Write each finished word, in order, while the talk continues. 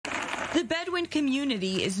The Bedouin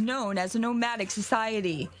community is known as a nomadic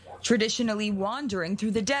society, traditionally wandering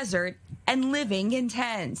through the desert and living in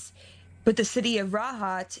tents. But the city of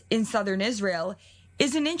Rahat in southern Israel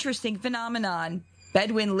is an interesting phenomenon.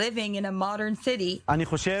 Bedouin living in a modern city. I think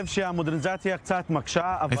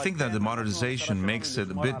that the modernization makes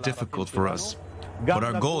it a bit difficult for us. But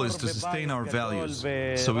our goal is to sustain our values.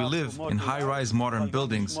 So we live in high-rise modern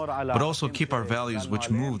buildings, but also keep our values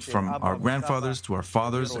which moved from our grandfathers to our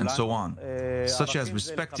fathers and so on, such as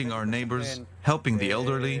respecting our neighbors, helping the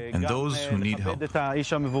elderly and those who need help.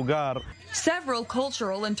 Several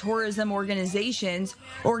cultural and tourism organizations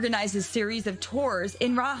organized a series of tours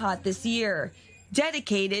in Rahat this year,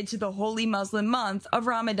 dedicated to the holy Muslim month of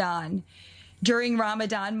Ramadan. During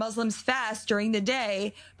Ramadan, Muslims fast during the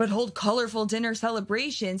day, but hold colorful dinner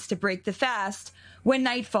celebrations to break the fast when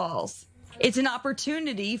night falls. It's an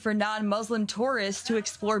opportunity for non-Muslim tourists to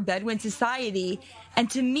explore Bedouin society and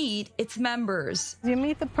to meet its members. You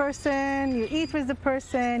meet the person, you eat with the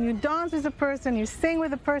person, you dance with the person, you sing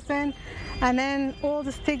with the person, and then all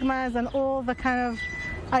the stigmas and all the kind of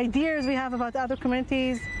ideas we have about other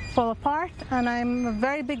communities fall apart. And I'm a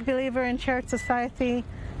very big believer in shared society.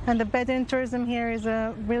 And the Bedouin tourism here is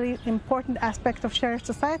a really important aspect of shared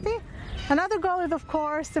society. Another goal is, of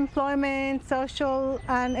course, employment, social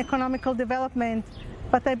and economical development.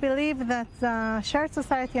 But I believe that shared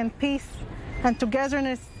society and peace and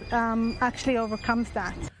togetherness actually overcomes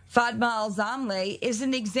that. Fatma Al-Zamleh is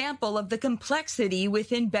an example of the complexity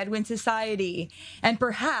within Bedouin society, and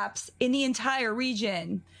perhaps in the entire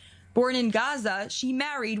region. Born in Gaza, she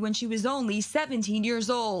married when she was only 17 years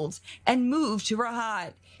old and moved to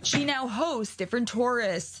Rahat. She now hosts different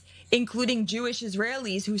tourists, including Jewish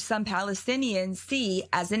Israelis who some Palestinians see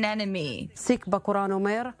as an enemy.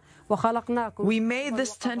 We made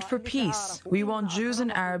this tent for peace. We want Jews and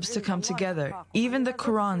Arabs to come together. Even the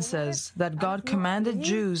Quran says that God commanded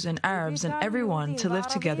Jews and Arabs and everyone to live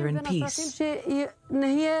together in peace.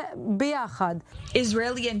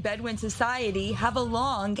 Israeli and Bedouin society have a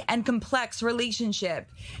long and complex relationship.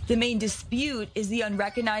 The main dispute is the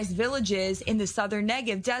unrecognized villages in the southern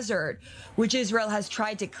Negev desert, which Israel has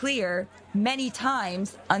tried to clear many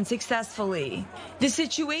times unsuccessfully. The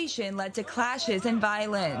situation led to clashes and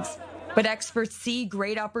violence, but experts see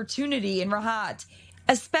great opportunity in Rahat,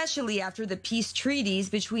 especially after the peace treaties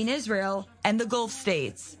between Israel and the Gulf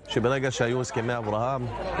states. After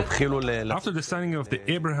the signing of the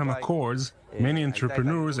Abraham Accords, many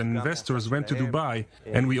entrepreneurs and investors went to Dubai,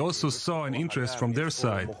 and we also saw an interest from their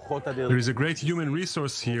side. There is a great human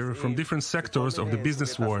resource here from different sectors of the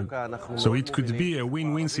business world, so it could be a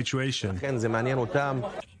win-win situation.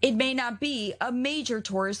 It may not be a major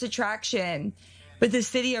tourist attraction, but the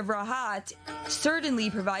city of Rahat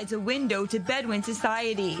certainly provides a window to Bedouin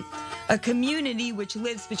society, a community which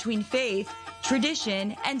lives between faith,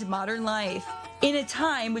 tradition, and modern life, in a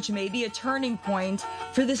time which may be a turning point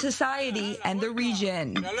for the society and the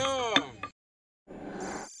region.